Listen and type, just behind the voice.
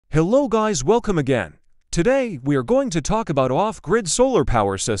Hello guys, welcome again. Today, we are going to talk about off-grid solar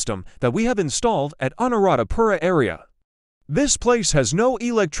power system that we have installed at Anuradhapura area. This place has no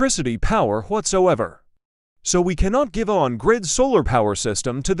electricity power whatsoever. So we cannot give on-grid solar power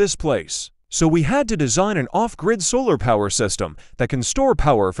system to this place. So we had to design an off-grid solar power system that can store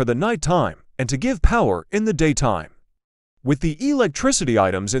power for the night time and to give power in the daytime. With the electricity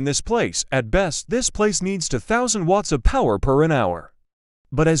items in this place, at best this place needs 2,000 watts of power per an hour.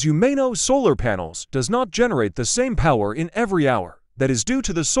 But as you may know, solar panels does not generate the same power in every hour. That is due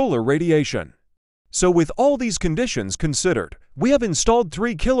to the solar radiation. So with all these conditions considered, we have installed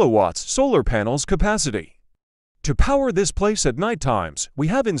 3 kilowatts solar panels capacity. To power this place at night times, we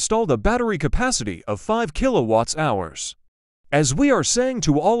have installed a battery capacity of 5 kilowatts hours. As we are saying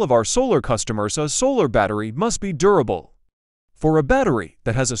to all of our solar customers, a solar battery must be durable. For a battery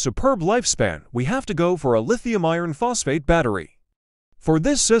that has a superb lifespan, we have to go for a lithium iron phosphate battery. For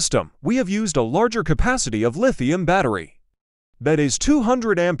this system, we have used a larger capacity of lithium battery. That is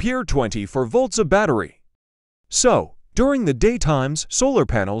 200 ampere 24 volts of battery. So, during the daytimes, solar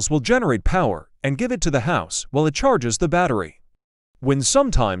panels will generate power and give it to the house while it charges the battery. When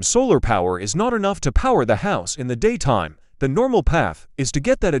sometimes solar power is not enough to power the house in the daytime, the normal path is to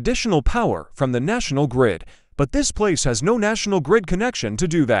get that additional power from the national grid, but this place has no national grid connection to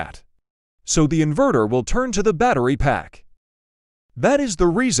do that. So the inverter will turn to the battery pack. That is the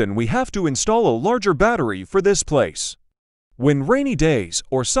reason we have to install a larger battery for this place. When rainy days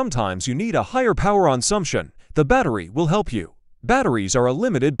or sometimes you need a higher power consumption, the battery will help you. Batteries are a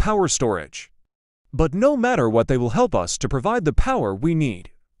limited power storage. But no matter what, they will help us to provide the power we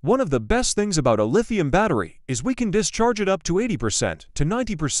need. One of the best things about a lithium battery is we can discharge it up to 80% to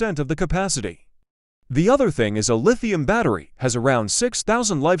 90% of the capacity. The other thing is a lithium battery has around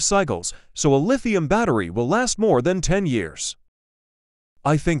 6,000 life cycles, so a lithium battery will last more than 10 years.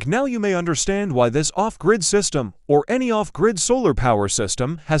 I think now you may understand why this off-grid system or any off-grid solar power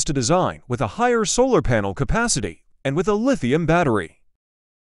system has to design with a higher solar panel capacity and with a lithium battery.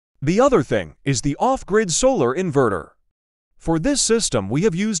 The other thing is the off-grid solar inverter. For this system we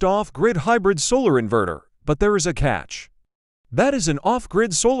have used off-grid hybrid solar inverter, but there is a catch. That is, an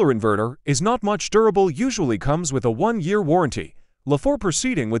off-grid solar inverter is not much durable, usually comes with a 1-year warranty. Before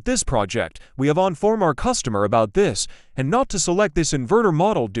proceeding with this project, we have informed our customer about this and not to select this inverter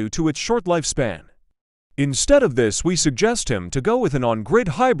model due to its short lifespan. Instead of this, we suggest him to go with an on-grid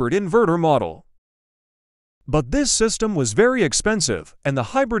hybrid inverter model. But this system was very expensive and the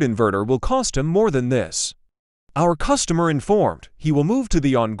hybrid inverter will cost him more than this. Our customer informed he will move to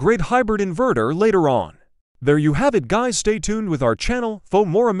the on-grid hybrid inverter later on. There you have it guys, stay tuned with our channel for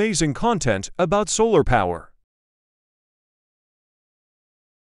more amazing content about solar power.